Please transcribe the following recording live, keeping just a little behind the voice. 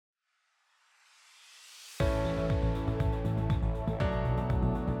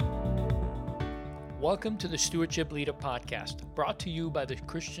Welcome to the Stewardship Leader Podcast, brought to you by the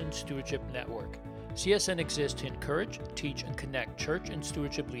Christian Stewardship Network. CSN exists to encourage, teach, and connect church and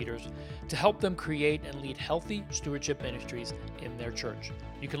stewardship leaders to help them create and lead healthy stewardship ministries in their church.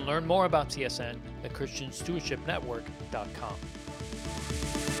 You can learn more about CSN at ChristianStewardshipNetwork.com.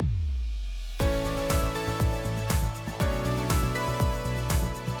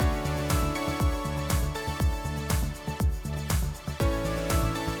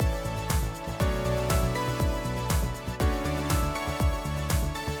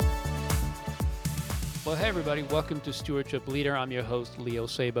 Well, hey everybody, welcome to Stewardship Leader. I'm your host, Leo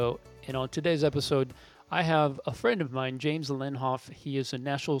Sabo, and on today's episode, I have a friend of mine, James Lenhoff. He is a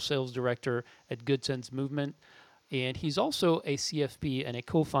National Sales Director at Good Sense Movement, and he's also a CFP and a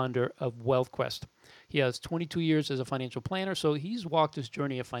co-founder of WealthQuest. He has 22 years as a financial planner, so he's walked this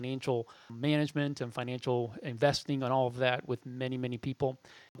journey of financial management and financial investing and all of that with many, many people.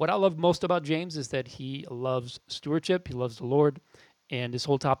 What I love most about James is that he loves stewardship, he loves the Lord, and this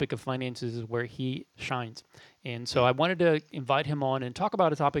whole topic of finances is where he shines. And so I wanted to invite him on and talk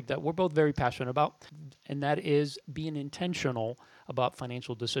about a topic that we're both very passionate about, and that is being intentional about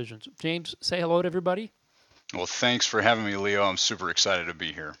financial decisions. James, say hello to everybody. Well, thanks for having me, Leo. I'm super excited to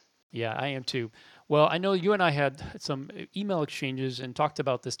be here. Yeah, I am too. Well, I know you and I had some email exchanges and talked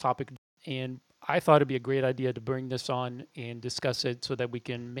about this topic, and I thought it'd be a great idea to bring this on and discuss it so that we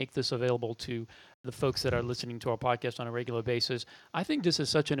can make this available to the folks that are listening to our podcast on a regular basis. I think this is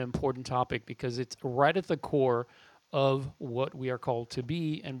such an important topic because it's right at the core of what we are called to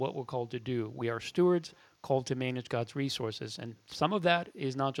be and what we're called to do. We are stewards called to manage God's resources. And some of that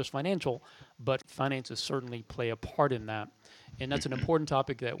is not just financial, but finances certainly play a part in that. And that's an important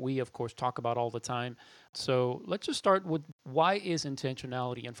topic that we, of course, talk about all the time. So let's just start with, why is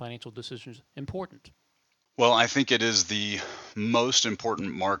intentionality in financial decisions important? Well, I think it is the most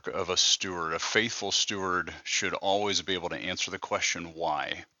important mark of a steward. A faithful steward should always be able to answer the question,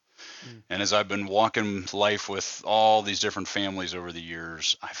 why? And as I've been walking life with all these different families over the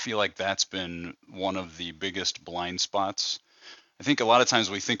years, I feel like that's been one of the biggest blind spots. I think a lot of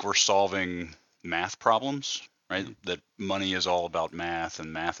times we think we're solving math problems, right? That money is all about math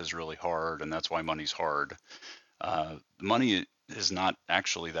and math is really hard and that's why money's hard. Money is not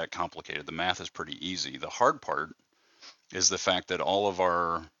actually that complicated. The math is pretty easy. The hard part is the fact that all of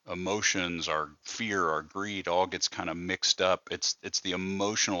our emotions, our fear, our greed, all gets kind of mixed up. It's the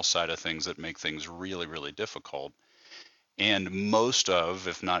emotional side of things that make things really, really difficult. And most of,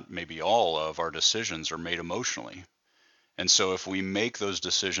 if not maybe all of, our decisions are made emotionally. And so if we make those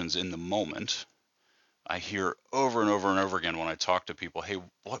decisions in the moment, I hear over and over and over again when I talk to people, hey,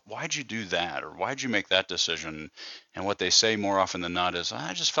 why'd you do that? Or why'd you make that decision? And what they say more often than not is,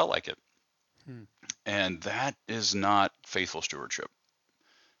 I just felt like it. And that is not faithful stewardship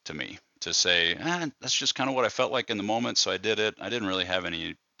to me, to say, that's just kind of what I felt like in the moment, so I did it. I didn't really have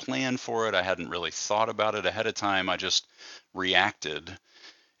any plan for it. I hadn't really thought about it ahead of time. I just reacted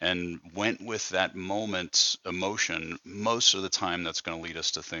and went with that moment's emotion. Most of the time, that's going to lead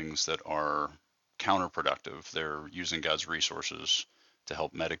us to things that are counterproductive. They're using God's resources to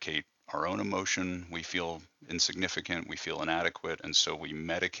help medicate our own emotion. We feel insignificant, we feel inadequate, and so we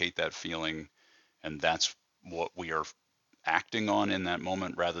medicate that feeling, and that's what we are acting on in that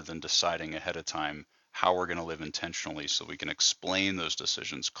moment rather than deciding ahead of time how we're going to live intentionally so we can explain those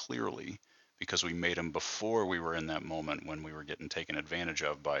decisions clearly because we made them before we were in that moment when we were getting taken advantage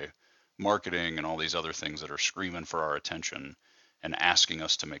of by marketing and all these other things that are screaming for our attention and asking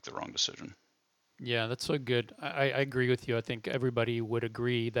us to make the wrong decision. Yeah, that's so good. I agree with you. I think everybody would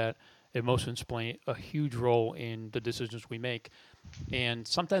agree that emotions play a huge role in the decisions we make. And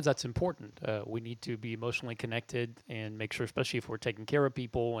sometimes that's important. We need to be emotionally connected and make sure, especially if we're taking care of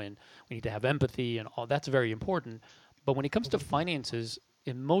people, and we need to have empathy and all that's very important. But when it comes to finances,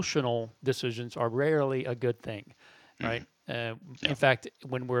 emotional decisions are rarely a good thing, right? In fact,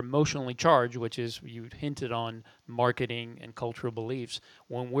 when we're emotionally charged, which is, you hinted on marketing and cultural beliefs,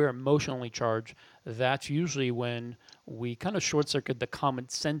 when we're emotionally charged, that's usually when we kind of short circuit the common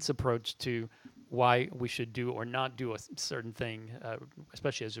sense approach to why we should do or not do a certain thing,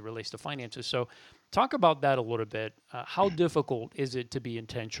 especially as it relates to finances. So talk about that a little bit. How difficult is it to be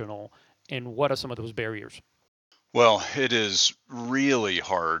intentional, and what are some of those barriers? Well, it is really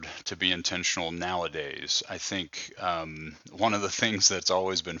hard to be intentional nowadays. I think one of the things that's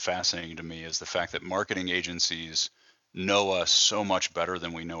always been fascinating to me is the fact that marketing agencies know us so much better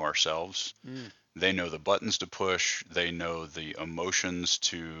than we know ourselves. They know the buttons to push. They know the emotions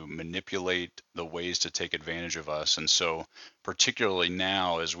to manipulate, the ways to take advantage of us. And so, particularly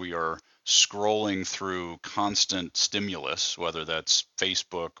now, as we are scrolling through constant stimulus, whether that's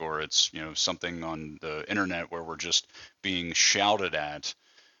Facebook or it's something on the internet where we're just being shouted at,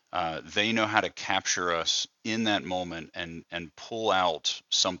 they know how to capture us in that moment and pull out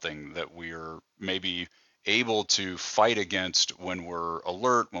something that we're maybe able to fight against when we're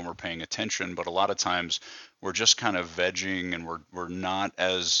alert, when we're paying attention. But a lot of times we're just kind of vegging and we're not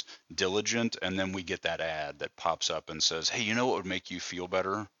as diligent. And then we get that ad that pops up and says, hey, you know what would make you feel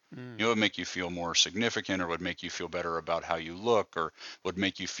better? You know, what would make you feel more significant, or would make you feel better about how you look, or would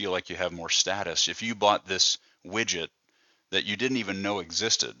make you feel like you have more status if you bought this widget that you didn't even know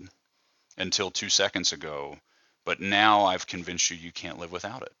existed until 2 seconds ago, but now I've convinced you you can't live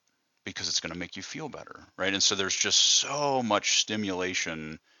without it because it's going to make you feel better, right? And so there's just so much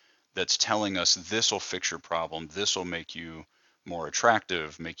stimulation that's telling us this will fix your problem, this will make you more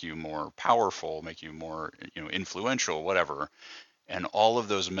attractive, make you more powerful, make you more, influential, whatever. And all of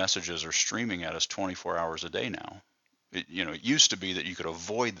those messages are streaming at us 24 hours a day now. It used to be that you could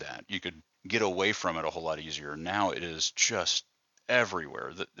avoid that. You could get away from it a whole lot easier. Now it is just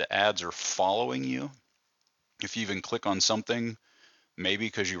everywhere. The ads are following you. If you even click on something, maybe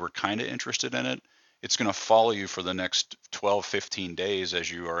because you were kind of interested in it, it's going to follow you for the next 12, 15 days as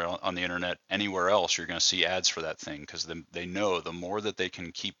you are on the internet. Anywhere else, you're going to see ads for that thing because they know the more that they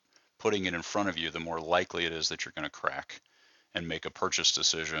can keep putting it in front of you, the more likely it is that you're going to crack and make a purchase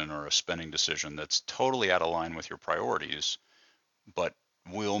decision or a spending decision that's totally out of line with your priorities, but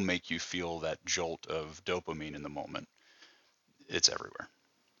will make you feel that jolt of dopamine in the moment. It's everywhere.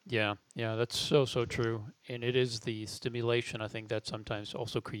 Yeah, yeah, that's so, so true. And it is the stimulation, I think, that sometimes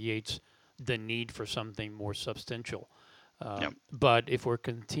also creates the need for something more substantial. Yep. But if we're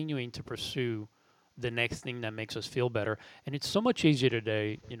continuing to pursue the next thing that makes us feel better, and it's so much easier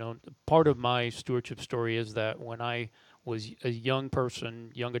today, part of my stewardship story is that when I was a young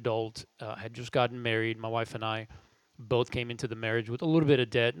person, young adult, had just gotten married, my wife and I both came into the marriage with a little bit of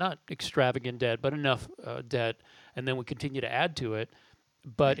debt, not extravagant debt, but enough debt, and then we continue to add to it.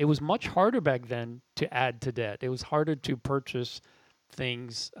 But it was much harder back then to add to debt. It was harder to purchase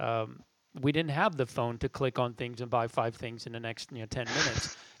things. We didn't have the phone to click on things and buy five things in the next 10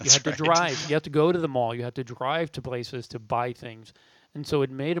 minutes. You That's had to right. drive. You had to go to the mall. You had to drive to places to buy things. And so it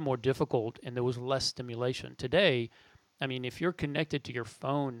made it more difficult and there was less stimulation. Today, I mean, if you're connected to your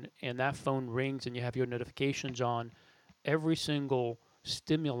phone and that phone rings and you have your notifications on, every single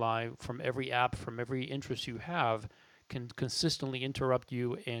stimuli from every app, from every interest you have, can consistently interrupt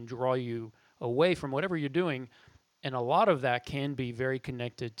you and draw you away from whatever you're doing. And a lot of that can be very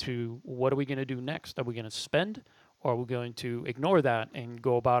connected to what are we going to do next? Are we going to spend or are we going to ignore that and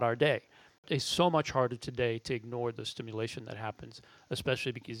go about our day? It's so much harder today to ignore the stimulation that happens,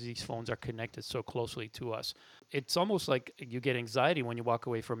 especially because these phones are connected so closely to us. It's almost like you get anxiety when you walk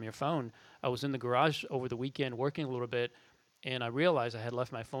away from your phone. I was in the garage over the weekend working a little bit, and I realized I had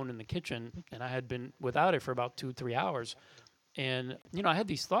left my phone in the kitchen, and I had been without it for about 2, 3 hours. And I had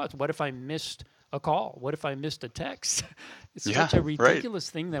these thoughts: what if I missed a call? What if I missed a text? It's Yeah, such a right.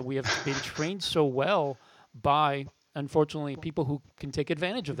 ridiculous thing that we have been trained so well by, unfortunately, people who can take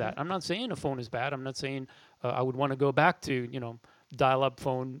advantage of that. I'm not saying a phone is bad. I'm not saying I would want to go back to dial-up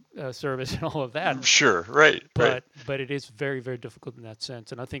phone service and all of that. Sure, right, right. But it is very, very difficult in that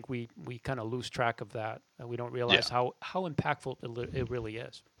sense, and I think we kind of lose track of that. We don't Yeah. realize how impactful it really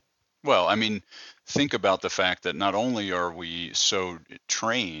is. Well, I mean, think about the fact that not only are we so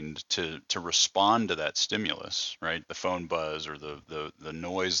trained to respond to that stimulus, right? The phone buzz or the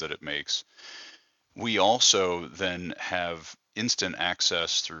noise that it makes. We also then have instant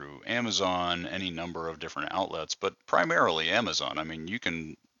access through Amazon, any number of different outlets, but primarily Amazon. I mean, you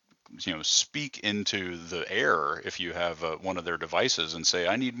can, speak into the air if you have one of their devices and say,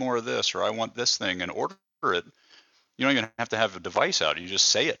 I need more of this, or I want this thing, and order it. You don't even have to have a device out. You just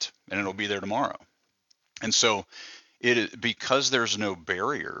say it and it'll be there tomorrow. And so because there's no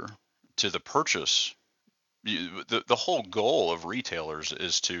barrier to the purchase, the whole goal of retailers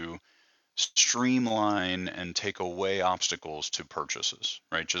is to streamline and take away obstacles to purchases,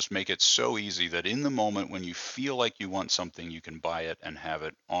 right? Just make it so easy that in the moment when you feel like you want something, you can buy it and have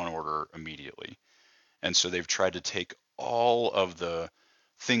it on order immediately. And so they've tried to take all of the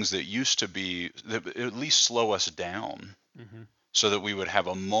things that used to be that at least slow us down Hmm. so that we would have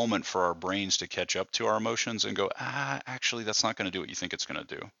a moment for our brains to catch up to our emotions and go, actually, that's not going to do what you think it's going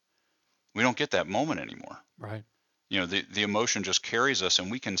to do. We don't get that moment anymore. Right. The emotion just carries us and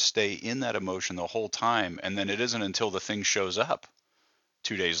we can stay in that emotion the whole time. And then it isn't until the thing shows up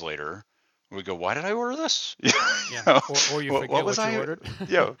 2 days later We go, why did I order this? Yeah. know, Or you what forget was what you I? ordered.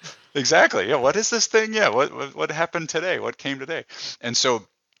 Yeah, exactly. Yeah, what is this thing? Yeah, what happened today? What came today? And so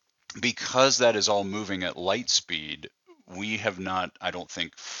because that is all moving at light speed, we have not, I don't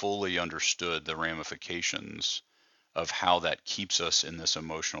think, fully understood the ramifications of how that keeps us in this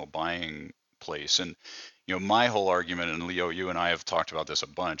emotional buying place. And my whole argument, and Leo, you and I have talked about this a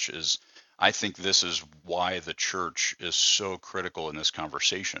bunch, is I think this is why the church is so critical in this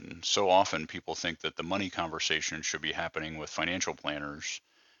conversation. So often people think that the money conversation should be happening with financial planners.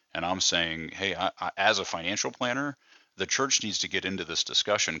 And I'm saying, hey, as a financial planner, the church needs to get into this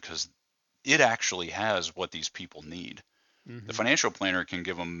discussion because it actually has what these people need. The Hmm. financial planner can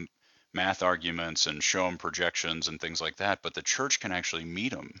give them math arguments and show them projections and things like that, but the church can actually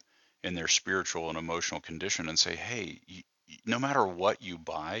meet them in their spiritual and emotional condition and say, hey, no matter what you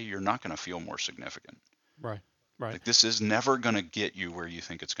buy, you're not going to feel more significant. Right. Right. Like, this is never going to get you where you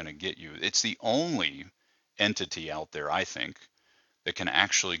think it's going to get you. It's the only entity out there, I think, that can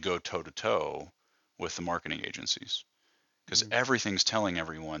actually go toe to toe with the marketing agencies, because Mm. everything's telling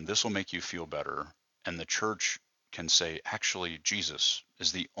everyone this will make you feel better. And the church can say, actually, Jesus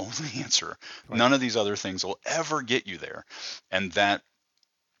is the only answer. Right. None of these other things will ever get you there. And that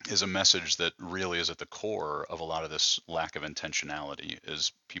is a message that really is at the core of a lot of this lack of intentionality,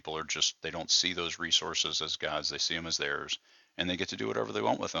 is people are just, they don't see those resources as God's, they see them as theirs, and they get to do whatever they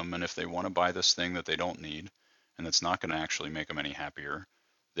want with them. And if they want to buy this thing that they don't need and that's not going to actually make them any happier,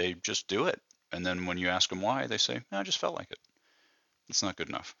 they just do it. And then when you ask them why, they say, I just felt like it. It's not good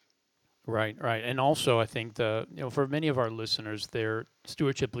enough. Right, right. And also, I think for many of our listeners, they're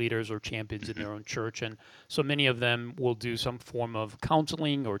stewardship leaders or champions in Hmm. their own church. And so many of them will do some form of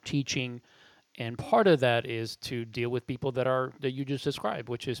counseling or teaching. And part of that is to deal with people that you just described,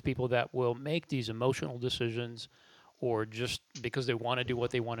 which is people that will make these emotional decisions or just because they want to do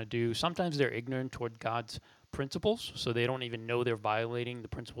what they want to do. Sometimes they're ignorant toward God's principles, so they don't even know they're violating the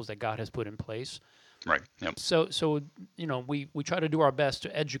principles that God has put in place. Right. Yep. So we try to do our best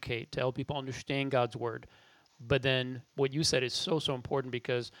to educate, to help people understand God's word. But then what you said is so important,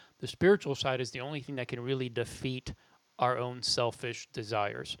 because the spiritual side is the only thing that can really defeat our own selfish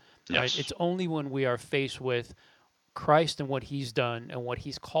desires, right? Yes. It's only when we are faced with Christ and what he's done and what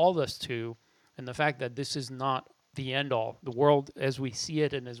he's called us to, and the fact that this is not the end all. The world as we see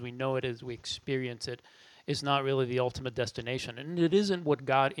it and as we know it, as we experience it, is not really the ultimate destination. And it isn't what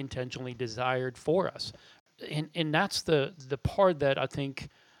God intentionally desired for us. And that's the part that I think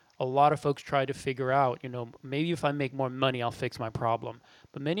a lot of folks try to figure out. Maybe if I make more money, I'll fix my problem.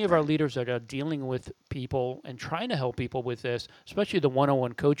 But many of our Right. leaders that are dealing with people and trying to help people with this, especially the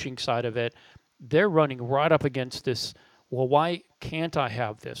one-on-one coaching side of it, they're running right up against this. Well, why can't I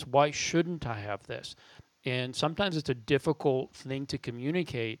have this? Why shouldn't I have this? And sometimes it's a difficult thing to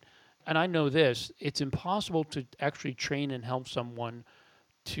communicate. And I know this, it's impossible to actually train and help someone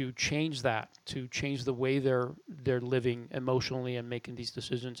to change that, to change the way they're living emotionally and making these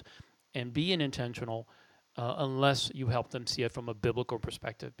decisions and being intentional, unless you help them see it from a biblical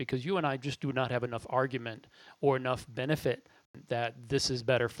perspective. Because you and I just do not have enough argument or enough benefit that this is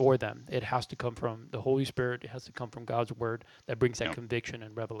better for them. It has to come from the Holy Spirit. It has to come from God's word that brings that Yep. conviction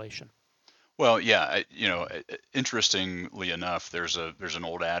and revelation. Well, yeah, interestingly enough, there's an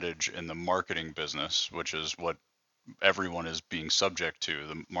old adage in the marketing business, which is what everyone is being subject to.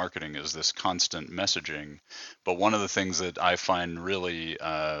 The marketing is this constant messaging. But one of the things that I find really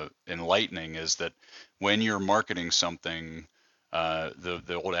enlightening is that when you're marketing something,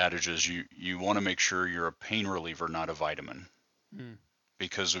 the old adage is you want to make sure you're a pain reliever, not a vitamin. Mm.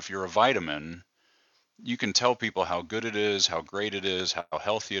 Because if you're a vitamin, you can tell people how good it is, how great it is, how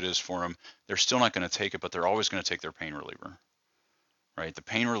healthy it is for them. They're still not going to take it, but they're always going to take their pain reliever, right? The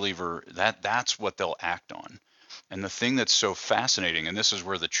pain reliever, that's what they'll act on. And the thing that's so fascinating, and this is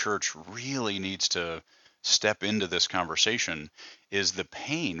where the church really needs to step into this conversation, is the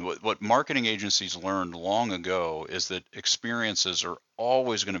pain. What marketing agencies learned long ago is that experiences are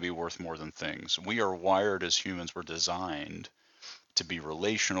always going to be worth more than things. We are wired as humans, we're designed to be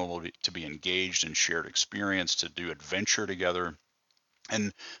relational, to be engaged in shared experience, to do adventure together.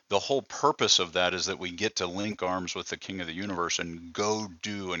 And the whole purpose of that is that we get to link arms with the King of the universe and go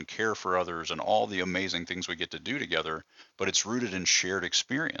do and care for others and all the amazing things we get to do together, but it's rooted in shared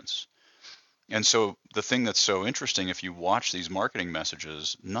experience. And so the thing that's so interesting, if you watch these marketing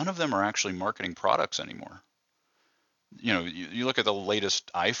messages, none of them are actually marketing products anymore. You look at the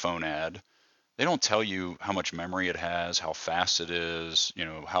latest iPhone ad, they don't tell you how much memory it has, how fast it is,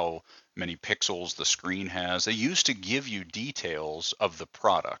 how many pixels the screen has. They used to give you details of the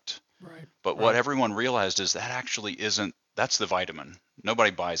product. Right. But what Right. everyone realized is that actually isn't, that's the vitamin.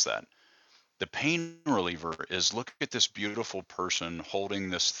 Nobody buys that. The pain reliever is look at this beautiful person holding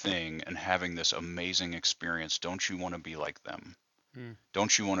this thing and having this amazing experience. Don't you want to be like them? Mm.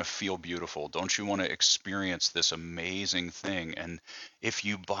 Don't you want to feel beautiful? Don't you want to experience this amazing thing? And if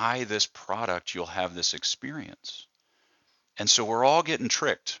you buy this product, you'll have this experience. And so we're all getting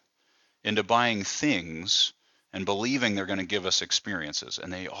tricked into buying things and believing they're going to give us experiences,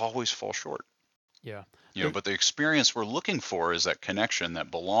 and they always fall short. Yeah. But the experience we're looking for is that connection,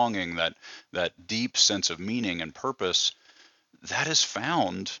 that belonging, that deep sense of meaning and purpose that is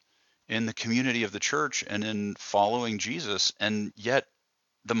found in the community of the church and in following Jesus. And yet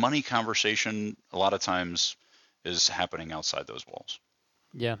the money conversation a lot of times is happening outside those walls.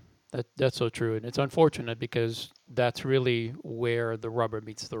 Yeah, that's so true, and it's unfortunate because that's really where the rubber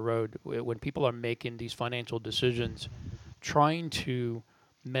meets the road. When people are making these financial decisions, trying to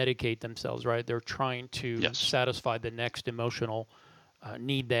medicate themselves, right? They're trying to Yes. satisfy the next emotional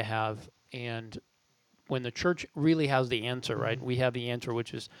need they have, and when the church really has the answer, right? We have the answer,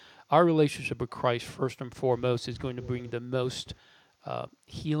 which is our relationship with Christ, first and foremost, is going to bring the most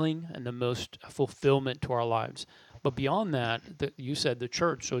healing and the most fulfillment to our lives. But beyond that, you said the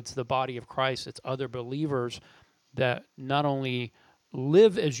church, so it's the body of Christ, it's other believers that not only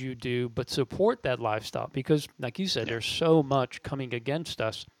live as you do, but support that lifestyle. Because, like you said, Yeah. there's so much coming against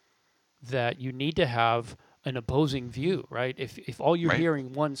us that you need to have an opposing view, right? If all you're Right.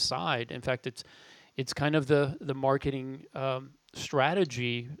 hearing one side, in fact, it's kind of the marketing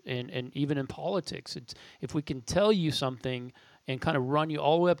strategy, and even in politics. It's if we can tell you something and kind of run you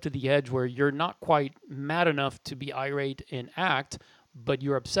all the way up to the edge where you're not quite mad enough to be irate and act, but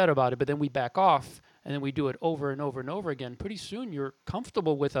you're upset about it, but then we back off and then we do it over and over and over again. Pretty soon you're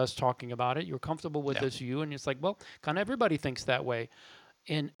comfortable with us talking about it. You're comfortable with Yeah. this view, and it's like, well, kind of everybody thinks that way.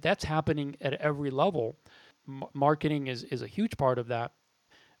 And that's happening at every level. Marketing is a huge part of that.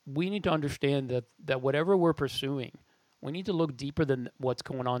 We need to understand that whatever we're pursuing, we need to look deeper than what's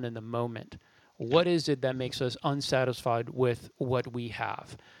going on in the moment. Yeah. What is it that makes us unsatisfied with what we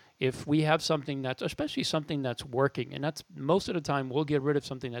have? If we have something that's, especially something that's working, and that's most of the time, we'll get rid of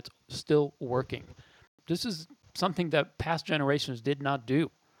something that's still working. This is something that past generations did not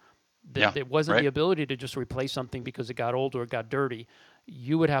do. Yeah. There wasn't the Right. ability to just replace something because it got old or it got dirty.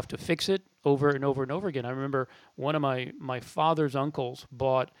 You would have to fix it over and over and over again. I remember one of my father's uncles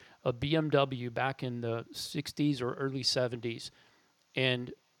bought a BMW back in the 60s or early 70s.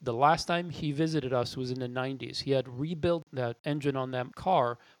 And the last time he visited us was in the 90s. He had rebuilt that engine on that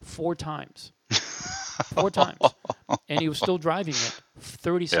car 4 times. 4 times. And he was still driving it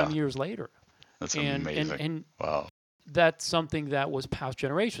 30 some Yeah. years later. That's And, and, amazing. and Wow. that's something that was past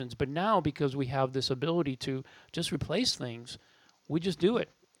generations. But now, because we have this ability to just replace things, we just do it.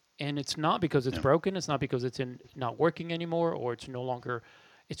 And it's not because it's Yeah. broken. It's not because it's not working anymore, or it's no longer.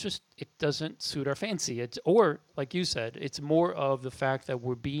 It's just it doesn't suit our fancy. It's, or like you said, it's more of the fact that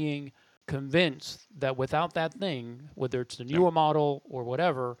we're being convinced that without that thing, whether it's the Yeah. newer model or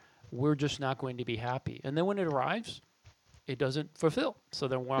whatever, we're just not going to be happy. And then when it arrives, it doesn't fulfill. So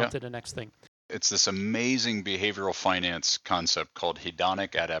then we're on Yeah. to the next thing. It's this amazing behavioral finance concept called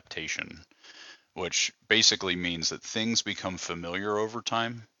hedonic adaptation, which basically means that things become familiar over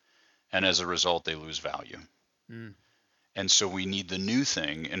time, and as a result, they lose value. Mm. And so we need the new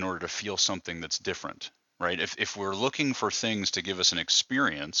thing in order to feel something that's different, right? If we're looking for things to give us an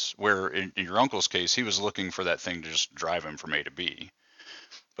experience, where in your uncle's case, he was looking for that thing to just drive him from A to B.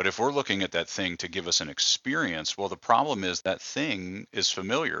 But if we're looking at that thing to give us an experience, well, the problem is that thing is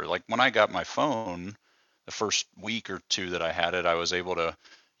familiar. Like when I got my phone, the first week or two that I had it, I was able to,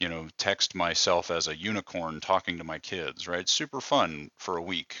 text myself as a unicorn talking to my kids, right? Super fun for a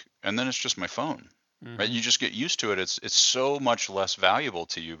week. And then it's just my phone, right? Mm-hmm. You just get used to it. It's so much less valuable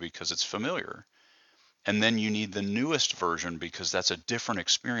to you because it's familiar. And then you need the newest version because that's a different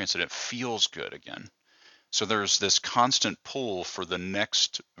experience and it feels good again. So there's this constant pull for the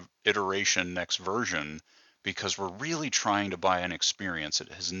next iteration, next version, because we're really trying to buy an experience.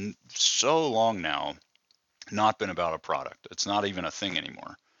 It has so long now not been about a product. It's not even a thing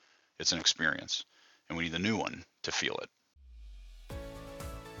anymore. It's an experience. And we need the new one to feel it.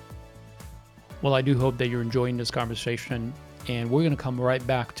 Well, I do hope that you're enjoying this conversation, and we're going to come right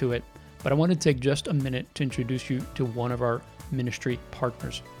back to it. But I want to take just a minute to introduce you to one of our ministry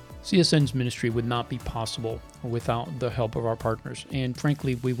partners. CSN's ministry would not be possible without the help of our partners, and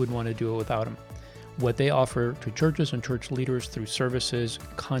frankly, we wouldn't want to do it without them. What they offer to churches and church leaders through services,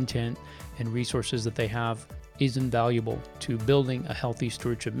 content, and resources that they have is invaluable to building a healthy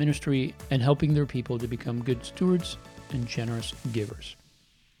stewardship ministry and helping their people to become good stewards and generous givers.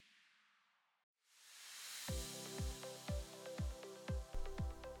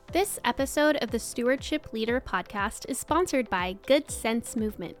 This episode of the Stewardship Leader podcast is sponsored by Good Sense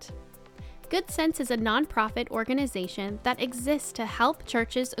Movement. Good Sense is a nonprofit organization that exists to help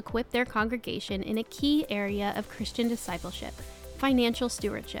churches equip their congregation in a key area of Christian discipleship, financial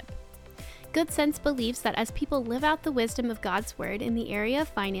stewardship. Good Sense believes that as people live out the wisdom of God's Word in the area of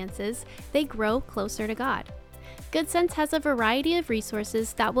finances, they grow closer to God. Good Sense has a variety of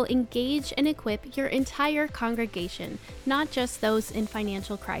resources that will engage and equip your entire congregation, not just those in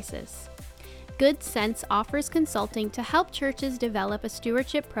financial crisis. Good Sense offers consulting to help churches develop a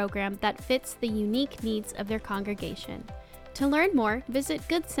stewardship program that fits the unique needs of their congregation. To learn more, visit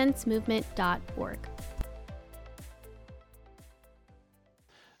goodsensemovement.org.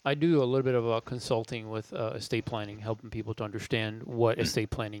 I do a little bit of consulting with estate planning, helping people to understand what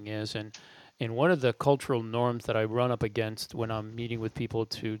estate planning is. And one of the cultural norms that I run up against when I'm meeting with people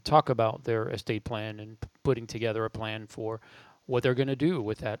to talk about their estate plan and putting together a plan for what they're going to do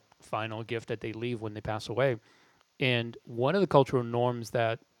with that final gift that they leave when they pass away. And one of the cultural norms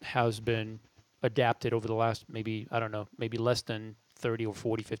that has been adapted over the last maybe less than 30 or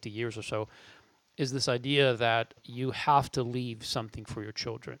 40, 50 years or so is this idea that you have to leave something for your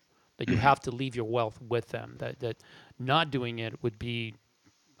children, that you have to leave your wealth with them, that not doing it would be,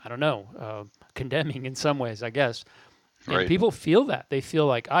 condemning in some ways, I guess. And Right. people feel that. They feel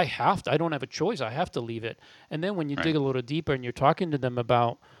like, I don't have a choice. I have to leave it. And then when you Right. dig a little deeper and you're talking to them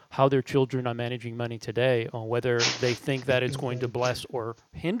about how their children are managing money today, or whether they think that it's going to bless or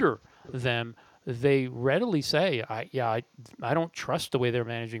hinder them, they readily say, I don't trust the way they're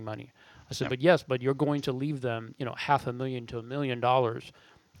managing money. I said, Yep. but yes, but you're going to leave them, $500,000 to $1 million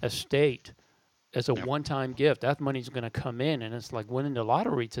estate as a Yep. one-time gift. That money's going to come in, and it's like winning the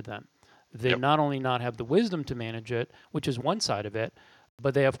lottery to them. They Yep. not only not have the wisdom to manage it, which is one side of it,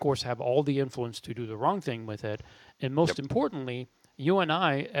 but they, of course, have all the influence to do the wrong thing with it. And most Yep. importantly, you and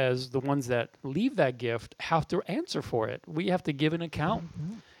I, as the ones that leave that gift, have to answer for it. We have to give an account.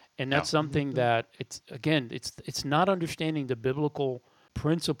 And that's something that it's not understanding the biblical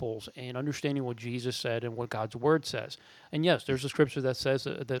principles and understanding what Jesus said and what God's word says. And yes, there's a scripture that says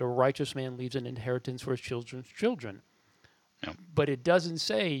that a righteous man leaves an inheritance for his children's children. Yep. But it doesn't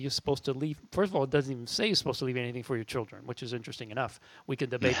say you're supposed to leave. First of all, it doesn't even say you're supposed to leave anything for your children, which is interesting enough. We can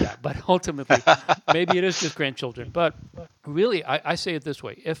debate that. But ultimately, maybe it is just grandchildren. But really, I say it this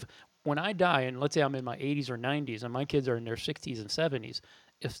way. If when I die, and let's say I'm in my 80s or 90s, and my kids are in their 60s and 70s,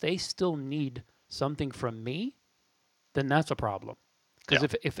 if they still need something from me, then that's a problem.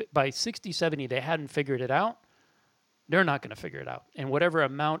 Because if by 60, 70, they hadn't figured it out, they're not going to figure it out. And whatever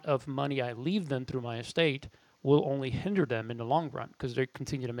amount of money I leave them through my estate will only hinder them in the long run because they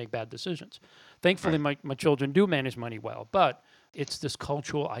continue to make bad decisions. Thankfully, my children do manage money well, but it's this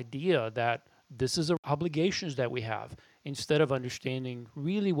cultural idea that this is obligations that we have instead of understanding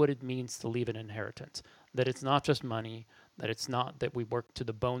really what it means to leave an inheritance, that it's not just money, that it's not that we work to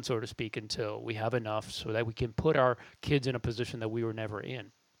the bone, so to speak, until we have enough so that we can put our kids in a position that we were never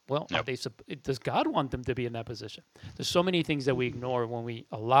in. Well, Yep. does God want them to be in that position? There's so many things that we ignore when we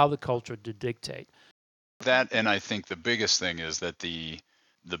allow the culture to dictate. That, and I think the biggest thing is that the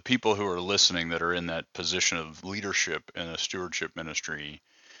people who are listening that are in that position of leadership in a stewardship ministry,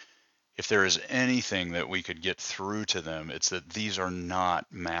 if there is anything that we could get through to them, it's that these are not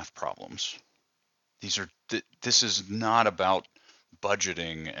math problems. This is not about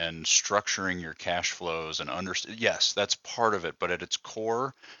budgeting and structuring your cash flows and yes, that's part of it, but at its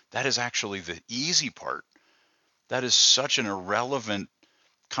core, that is actually the easy part. That is such an irrelevant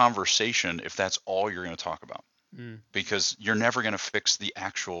conversation if that's all you're going to talk about, because you're never going to fix the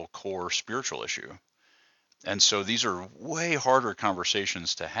actual core spiritual issue. And so these are way harder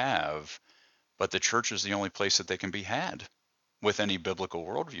conversations to have, but the church is the only place that they can be had with any biblical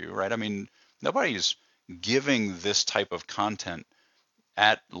worldview, right? I mean, nobody's giving this type of content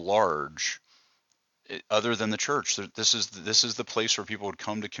at large other than the church. This is the place where people would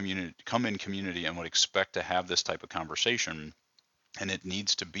come in community and would expect to have this type of conversation. And it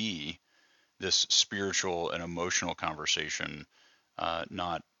needs to be this spiritual and emotional conversation,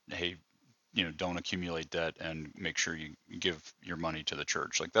 not, hey, don't accumulate debt and make sure you give your money to the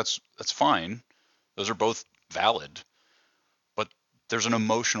church. Like that's fine. Those are both valid, but there's an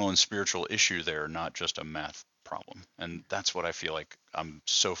emotional and spiritual issue there, not just a math problem. And that's what I feel like I'm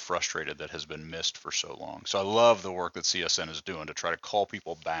so frustrated that has been missed for so long. So I love the work that CSN is doing to try to call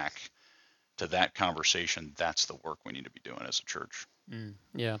people back to that conversation. That's the work we need to be doing as a church.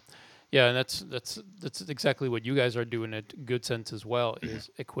 Yeah, and that's exactly what you guys are doing at Good Sense as well, is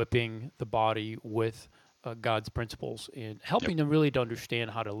equipping the body with God's principles and helping them really to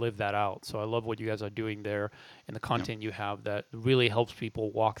understand how to live that out. So I love what you guys are doing there and the content you have that really helps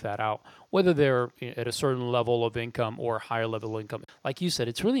people walk that out, whether they're at a certain level of income or higher level income. Like you said,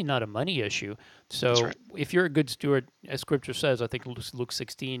 it's really not a money issue. So right. if you're a good steward, as Scripture says, I think Luke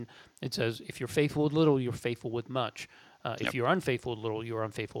 16, it says, if you're faithful with little, you're faithful with much. If you're unfaithful with little, you're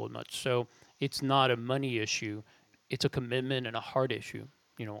unfaithful with much. So it's not a money issue. It's a commitment and a heart issue.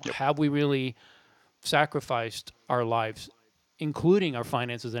 Have we really sacrificed our lives, including our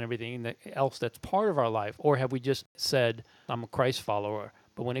finances and everything else that's part of our life? Or have we just said, I'm a Christ follower,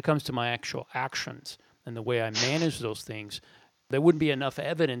 but when it comes to my actual actions and the way I manage those things, there wouldn't be enough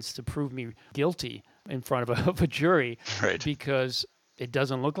evidence to prove me guilty in front of a jury Right. because it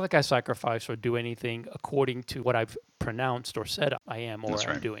doesn't look like I sacrifice or do anything according to what I've pronounced or said I am or That's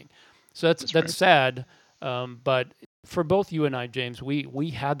I'm right. doing. So that's right. sad, but for both you and I, James, we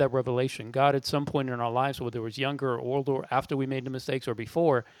had that revelation. God, at some point in our lives, whether it was younger or older, after we made the mistakes or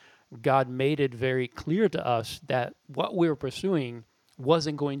before, God made it very clear to us that what we were pursuing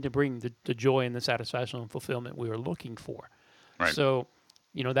wasn't going to bring the joy and the satisfaction and fulfillment we were looking for. Right. So,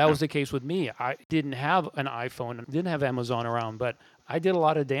 that was the case with me. I didn't have an iPhone, didn't have Amazon around, but I did a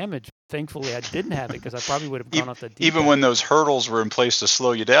lot of damage. Thankfully, I didn't have it because I probably would have gone off the deep Even end. when those hurdles were in place to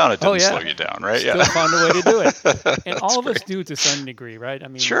slow you down, it didn't slow you down, right? Still found a way to do it. And all of us do to some degree, right? I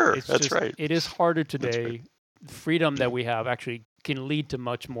mean, Sure, it's that's just, right. It is harder today. The freedom that we have actually can lead to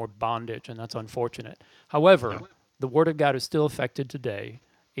much more bondage, and that's unfortunate. However, the Word of God is still effective today.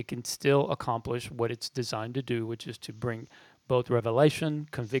 It can still accomplish what it's designed to do, which is to bring both revelation,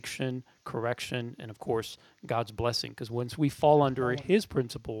 conviction, correction, and of course, God's blessing. Because once we fall under His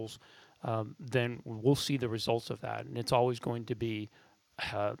principles, then we'll see the results of that. And it's always going to be,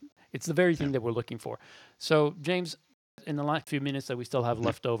 it's the very thing that we're looking for. So, James, in the last few minutes that we still have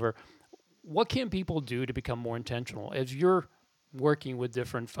left over, what can people do to become more intentional? As you're working with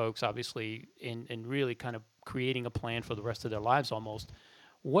different folks, obviously, in really kind of creating a plan for the rest of their lives almost,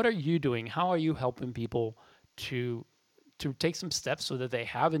 what are you doing? How are you helping people to take some steps so that they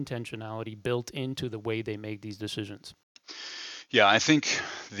have intentionality built into the way they make these decisions? Yeah, I think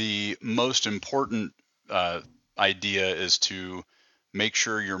the most important idea is to make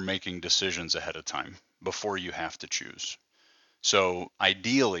sure you're making decisions ahead of time before you have to choose. So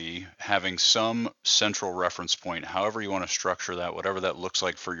ideally, having some central reference point, however you want to structure that, whatever that looks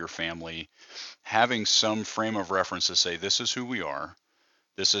like for your family, having some frame of reference to say, this is who we are.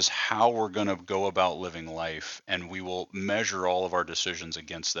 This is how we're going to go about living life, and we will measure all of our decisions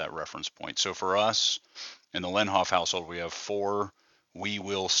against that reference point. So for us, in the Lenhoff household, we have 4 we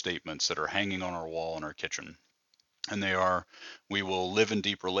will statements that are hanging on our wall in our kitchen. And they are, we will live in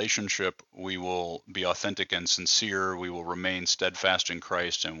deep relationship, we will be authentic and sincere, we will remain steadfast in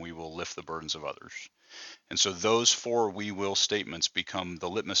Christ, and we will lift the burdens of others. And so those 4 we will statements become the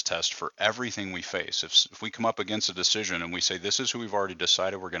litmus test for everything we face. If we come up against a decision and we say, this is who we've already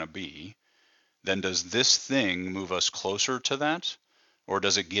decided we're going to be, then does this thing move us closer to that, or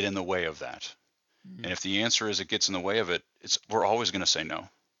does it get in the way of that? Mm-hmm. And if the answer is it gets in the way of it, we're always going to say no.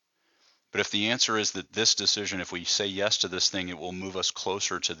 But if the answer is that this decision, if we say yes to this thing, it will move us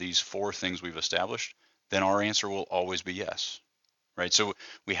closer to these 4 things we've established, then our answer will always be yes. Right? So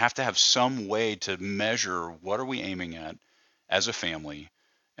we have to have some way to measure what are we aiming at as a family,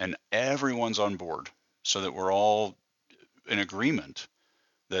 and everyone's on board so that we're all in agreement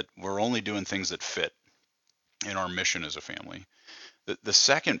that we're only doing things that fit in our mission as a family. The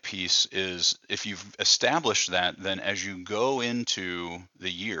second piece is, if you've established that, then as you go into the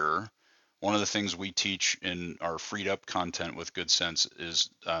year, one of the things we teach in our Freed Up content with Good Sense is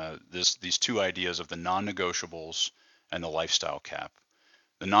these 2 ideas of the non-negotiables and the lifestyle cap.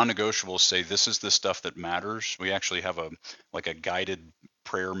 The non-negotiables say this is the stuff that matters. We actually have a guided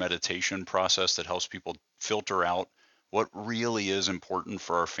prayer meditation process that helps people filter out what really is important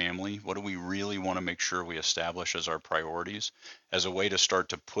for our family. What do we really want to make sure we establish as our priorities, as a way to start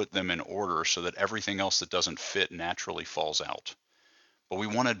to put them in order so that everything else that doesn't fit naturally falls out. But we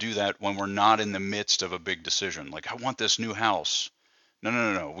want to do that when we're not in the midst of a big decision. Like, I want this new house.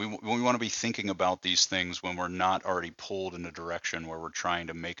 No. We want to be thinking about these things when we're not already pulled in a direction where we're trying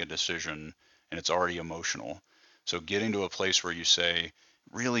to make a decision and it's already emotional. So getting to a place where you say, it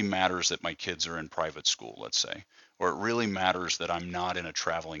really matters that my kids are in private school, let's say, or it really matters that I'm not in a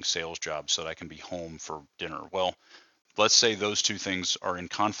traveling sales job so that I can be home for dinner. Well, let's say those 2 things are in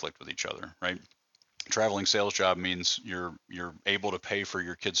conflict with each other, right? Traveling sales job means you're able to pay for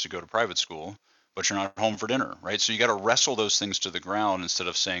your kids to go to private school, but you're not home for dinner, right? So you got to wrestle those things to the ground instead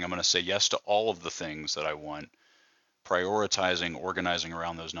of saying, I'm going to say yes to all of the things that I want, prioritizing, organizing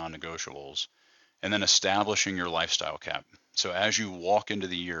around those non-negotiables. And then establishing your lifestyle cap. So as you walk into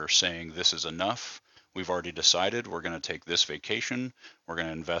the year saying, this is enough, we've already decided we're going to take this vacation, we're going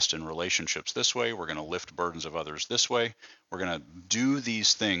to invest in relationships this way, we're going to lift burdens of others this way, we're going to do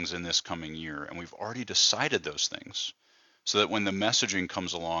these things in this coming year. And we've already decided those things, so that when the messaging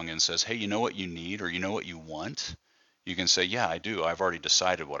comes along and says, hey, you know what you need, or you know what you want, you can say, yeah, I do. I've already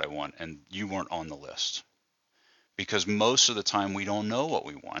decided what I want, and you weren't on the list. Because most of the time we don't know what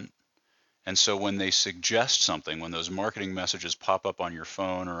we want. And so when they suggest something, when those marketing messages pop up on your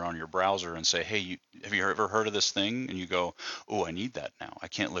phone or on your browser and say, hey, have you ever heard of this thing? And you go, oh, I need that now. I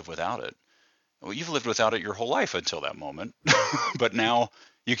can't live without it. Well, you've lived without it your whole life until that moment, but now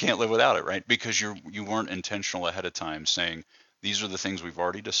you can't live without it, right? Because you weren't intentional ahead of time saying, these are the things we've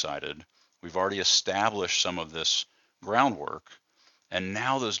already decided. We've already established some of this groundwork. And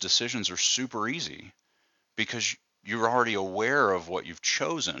now those decisions are super easy because you're already aware of what you've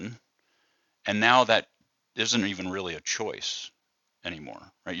chosen. And now that isn't even really a choice anymore,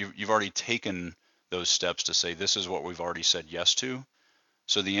 right? You've already taken those steps to say, this is what we've already said yes to.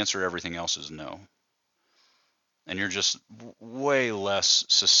 So the answer to everything else is no. And you're just way less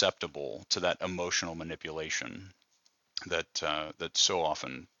susceptible to that emotional manipulation that so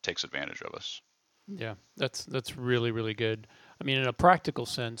often takes advantage of us. Yeah, that's really, really good. I mean, in a practical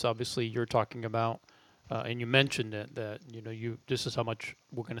sense, obviously, you're talking about, and you mentioned it, that this is how much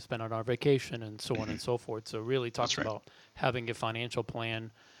we're going to spend on our vacation, and so on and so forth. So really talks right. about having a financial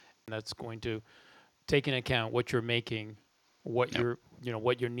plan that's going to take into account what you're making, what Yep.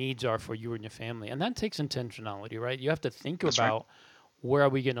 what your needs are for you and your family, and that takes intentionality, right? You have to think That's right. about where are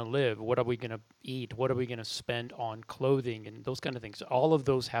we going to live, what are we going to eat, what are we going to spend on clothing, and those kind of things. All of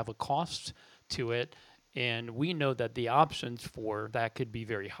those have a cost to it, and we know that the options for that could be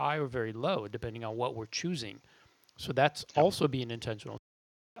very high or very low depending on what we're choosing. So that's Yep. also being intentional.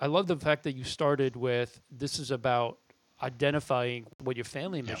 I love the fact that you started with, this is about identifying what your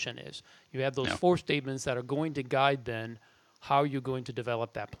family Yep. mission is. You have those Yep. 4 statements that are going to guide then how you're going to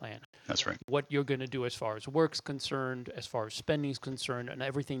develop that plan. That's right. What you're going to do as far as work's concerned, as far as spending is concerned, and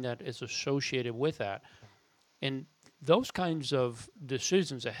everything that is associated with that. And those kinds of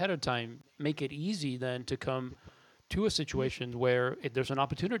decisions ahead of time make it easy then to come to a situation where there's an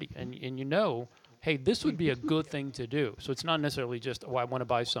opportunity and hey, this would be a good thing to do. So it's not necessarily just, oh, I want to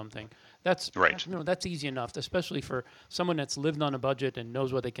buy something. That's Right. that's easy enough, especially for someone that's lived on a budget and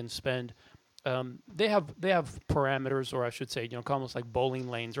knows what they can spend. They have parameters, or I should say, almost like bowling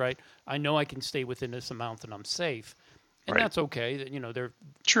lanes, right? I know I can stay within this amount and I'm safe, and Right. that's okay. They're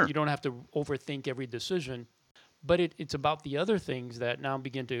Sure. you don't have to overthink every decision, but it's about the other things that now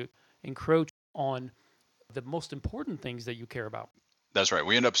begin to encroach on the most important things that you care about. That's right.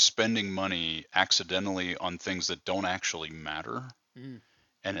 We end up spending money accidentally on things that don't actually matter, Mm,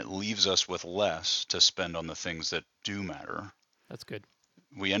 and it leaves us with less to spend on the things that do matter. that's good.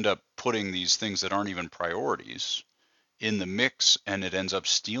 We end up putting these things that aren't even priorities in the mix, and it ends up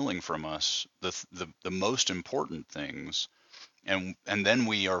stealing from us the most important things, and then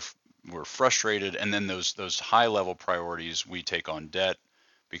we're frustrated, and then those high level priorities, we take on debt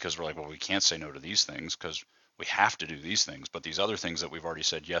because we're like, well, we can't say no to these things because we have to do these things, but these other things that we've already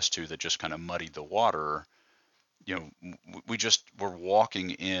said yes to that just kind of muddied the water, we're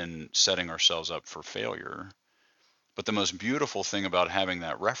walking in setting ourselves up for failure. But the most beautiful thing about having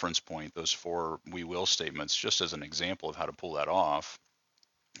that reference point, those 4 we will statements, just as an example of how to pull that off,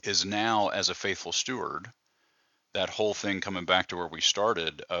 is now as a faithful steward, that whole thing coming back to where we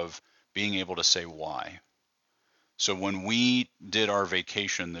started of being able to say why. So when we did our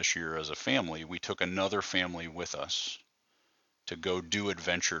vacation this year as a family, we took another family with us to go do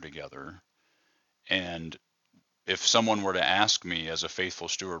adventure together. And if someone were to ask me as a faithful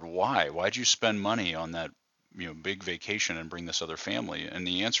steward, why'd you spend money on that big vacation and bring this other family? And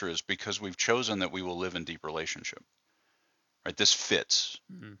the answer is because we've chosen that we will live in deep relationship, right? This fits.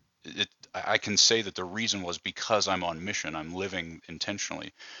 Mm-hmm. I can say that the reason was because I'm on mission, I'm living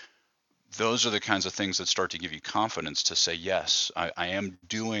intentionally. Those are the kinds of things that start to give you confidence to say, yes, I am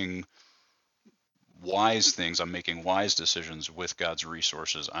doing wise things. I'm making wise decisions with God's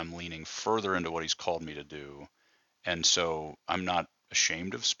resources. I'm leaning further into what he's called me to do. And so I'm not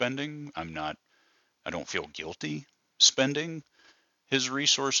ashamed of spending. I don't feel guilty spending his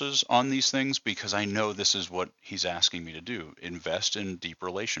resources on these things because I know this is what he's asking me to do. Invest in deep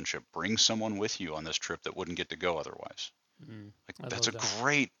relationship. Bring someone with you on this trip that wouldn't get to go otherwise. That's a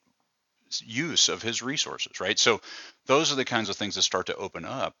great use of his resources, right? So those are the kinds of things that start to open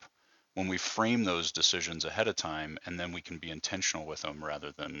up when we frame those decisions ahead of time, and then we can be intentional with them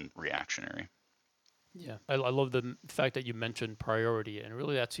rather than reactionary. Yeah, I love the fact that you mentioned priority, and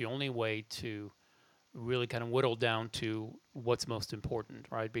really that's the only way to really kind of whittle down to what's most important,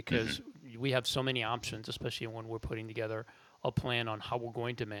 right? Because we have so many options, especially when we're putting together a plan on how we're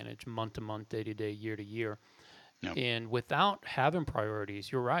going to manage month to month, day to day, year to year. Yep. And without having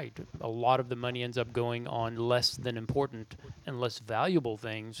priorities, you're right. A lot of the money ends up going on less than important and less valuable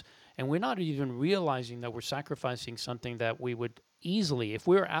things. And we're not even realizing that we're sacrificing something that we would easily, if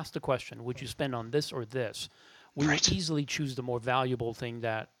we were asked the question, would you spend on this or this? We would Right. easily choose the more valuable thing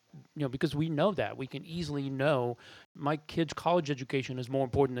that, because we know that. We can easily know my kid's college education is more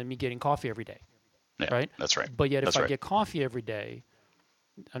important than me getting coffee every day, Yeah, right? that's right. But yet, if That's I right. get coffee every day,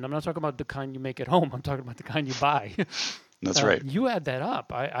 and I'm not talking about the kind you make at home, I'm talking about the kind you buy. That's right. You add that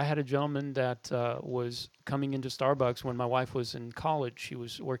up. I had a gentleman that was coming into Starbucks when my wife was in college. She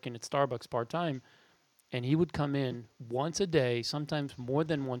was working at Starbucks part time, and he would come in once a day, sometimes more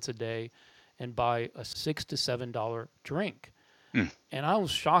than once a day, and buy a $6 to $7 drink. Mm, And I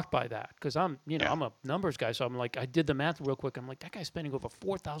was shocked by that because yeah. I'm a numbers guy, so I'm like, I did the math real quick. I'm like, that guy's spending over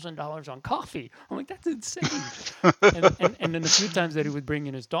 $4,000 on coffee. I'm like, that's insane. And then the few times that he would bring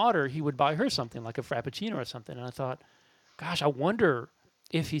in his daughter, he would buy her something like a frappuccino or something. And I thought, gosh, I wonder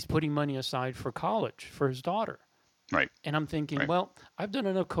if he's putting money aside for college for his daughter. Right. And I'm thinking, Right. well, I've done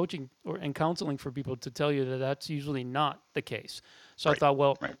enough coaching and counseling for people to tell you that that's usually not the case. So I Right. thought,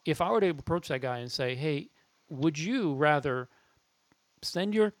 well, Right. if I were to approach that guy and say, hey, would you rather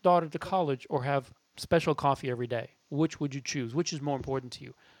send your daughter to college or have special coffee every day? Which would you choose? Which is more important to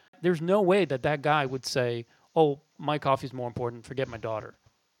you? There's no way that that guy would say, oh, my coffee is more important, forget my daughter.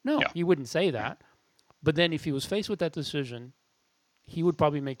 No, Yeah. he wouldn't say that. But then if he was faced with that decision, he would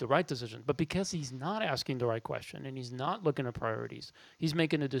probably make the right decision. But because he's not asking the right question and he's not looking at priorities, he's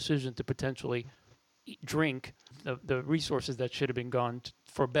making a decision to potentially drink the resources that should have been gone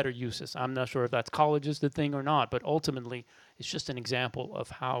for better uses. I'm not sure if that's college is the thing or not, but ultimately it's just an example of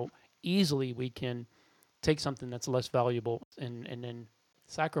how easily we can take something that's less valuable and then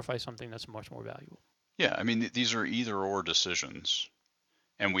sacrifice something that's much more valuable. Yeah. I mean, these are either or decisions,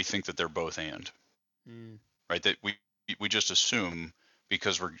 and we think that they're both and, Mm, right? That we just assume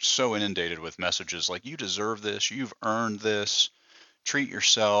because we're so inundated with messages like you deserve this, you've earned this, treat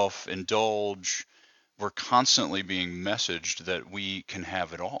yourself, indulge. We're constantly being messaged that we can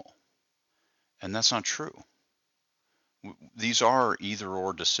have it all, and that's not true. These are either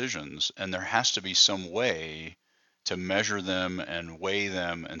or decisions, and there has to be some way to measure them and weigh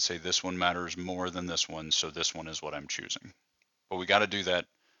them and say this one matters more than this one, so this one is what I'm choosing. But we got to do that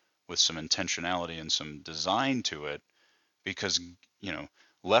with some intentionality and some design to it, because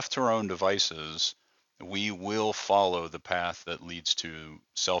left to our own devices, we will follow the path that leads to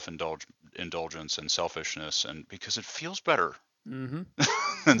self-indulgence and selfishness, and because it feels better mm-hmm.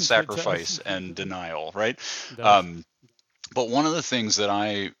 than It sacrifice does. and denial, right? It does. Um, but one of the things that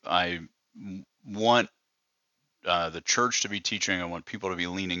I want the church to be teaching, I want people to be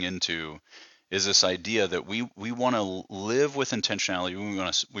leaning into, is this idea that we want to live with intentionality.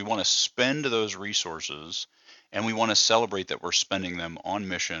 We want to spend those resources, and we want to celebrate that we're spending them on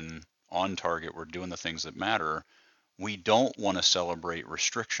mission, on target. We're doing the things that matter. We don't want to celebrate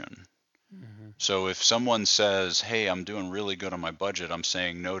restriction. Mm-hmm. So if someone says, "Hey, I'm doing really good on my budget. I'm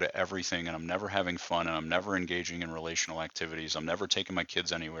saying no to everything, and I'm never having fun, and I'm never engaging in relational activities. I'm never taking my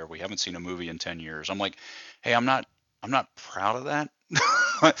kids anywhere. We haven't seen a movie in 10 years." I'm like, "Hey, I'm not proud of that."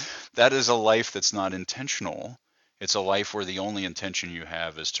 That is a life that's not intentional. It's a life where the only intention you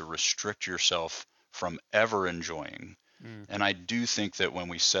have is to restrict yourself from ever enjoying. Mm. And I do think that when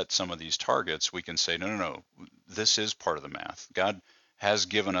we set some of these targets, we can say, no, no, no, this is part of the math. God has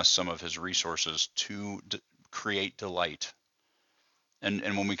given us some of his resources to create delight. And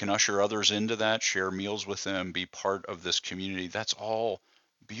when we can usher others into that, share meals with them, be part of this community, that's all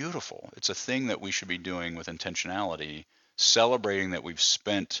beautiful. It's a thing that we should be doing with intentionality, celebrating that we've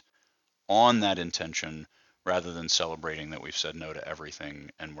spent on that intention rather than celebrating that we've said no to everything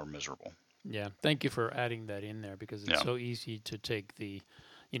and we're miserable. Yeah, thank you for adding that in there because it's Yeah, so easy to take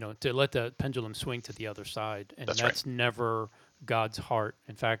to let the pendulum swing to the other side. And that's right. that's never God's heart.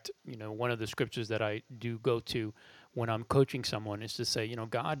 In fact, one of the scriptures that I do go to when I'm coaching someone is to say,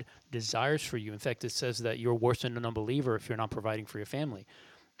 God desires for you. In fact, it says that you're worse than an unbeliever if you're not providing for your family.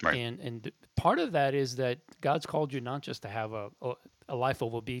 Right. And part of that is that God's called you not just to have a life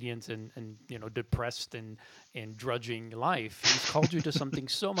of obedience and depressed and drudging life. He's called you to something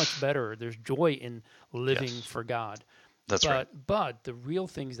so much better. There's joy in living Yes, for God. that's right. But the real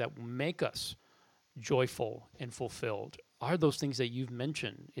things that make us joyful and fulfilled are those things that you've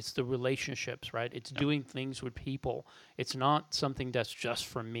mentioned. It's the relationships, right? It's Yeah, doing things with people. It's not something that's just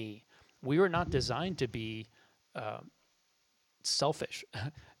for me. We were not designed to be uh, selfish.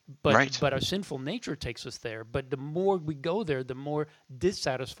 But Right. but our sinful nature takes us there. But the more we go there, the more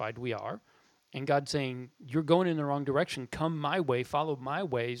dissatisfied we are. And God's saying, you're going in the wrong direction. Come my way, follow my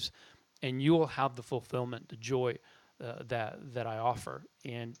ways, and you will have the fulfillment, the joy that I offer.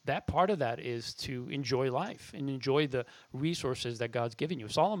 And that part of that is to enjoy life and enjoy the resources that God's given you.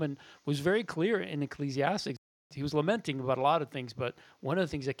 Solomon was very clear in Ecclesiastes. He was lamenting about a lot of things, but one of the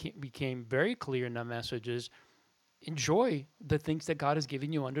things that became very clear in that message is enjoy the things that God has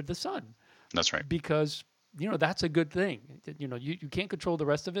given you under the sun, That's right. because that's a good thing. You can't control the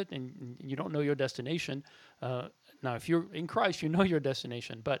rest of it, and you don't know your destination. Now, if you're in Christ, you know your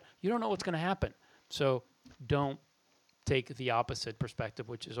destination, but you don't know what's going to happen. So don't take the opposite perspective,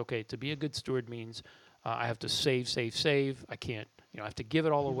 which is, okay, to be a good steward means I have to save. I can't, I have to give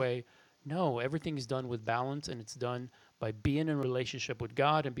it all away. No, everything is done with balance, and it's done by being in a relationship with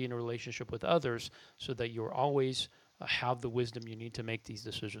God and being in a relationship with others, so that you're always have the wisdom you need to make these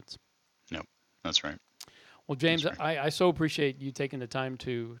decisions. Yep. That's right. Well, James, That's right. I so appreciate you taking the time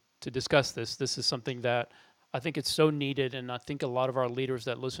to discuss this. This is something that I think it's so needed, and I think a lot of our leaders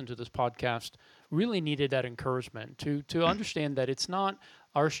that listen to this podcast really needed that encouragement to understand that it's not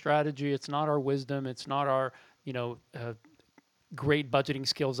our strategy, it's not our wisdom, it's not our great budgeting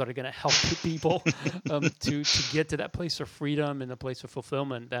skills that are going to help people to get to that place of freedom and the place of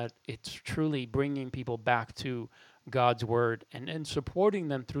fulfillment. That it's truly bringing people back to God's word and supporting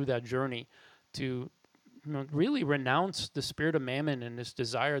them through that journey to really renounce the spirit of mammon and this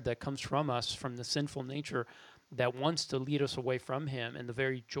desire that comes from us, from the sinful nature that wants to lead us away from him and the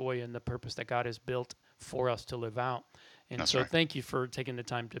very joy and the purpose that God has built for us to live out. And That's so right. thank you for taking the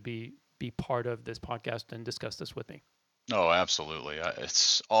time to be part of this podcast and discuss this with me. Oh, absolutely.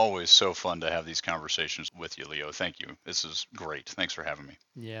 It's always so fun to have these conversations with you, Leo. Thank you. This is great. Thanks for having me.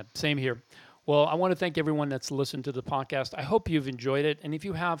 Yeah, same here. Well, I want to thank everyone that's listened to the podcast. I hope you've enjoyed it. And if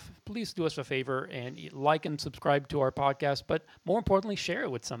you have, please do us a favor and like and subscribe to our podcast. But more importantly, share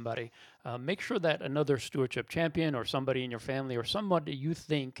it with somebody. Make sure that another stewardship champion or somebody in your family or somebody you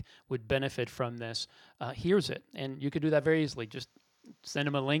think would benefit from this hears it. And you could do that very easily. Just send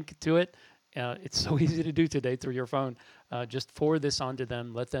them a link to it. It's so easy to do today through your phone. Just forward this on to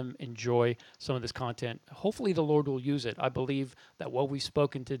them. Let them enjoy some of this content. Hopefully the Lord will use it. I believe that what we've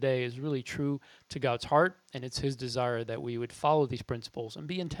spoken today is really true to God's heart, and it's his desire that we would follow these principles and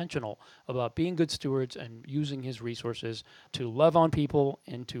be intentional about being good stewards and using his resources to love on people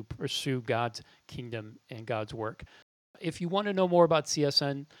and to pursue God's kingdom and God's work. If you want to know more about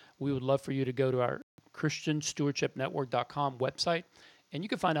CSN, we would love for you to go to our ChristianStewardshipNetwork.com website. And you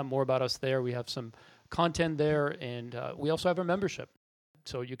can find out more about us there. We have some content there, and we also have a membership.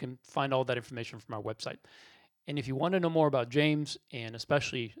 So you can find all that information from our website. And if you want to know more about James, and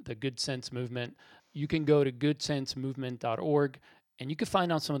especially the Good Sense Movement, you can go to goodsensemovement.org, and you can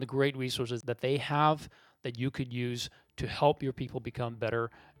find out some of the great resources that they have that you could use to help your people become better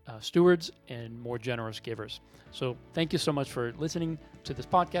stewards and more generous givers. So thank you so much for listening to this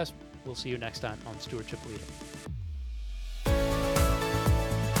podcast. We'll see you next time on Stewardship Leader.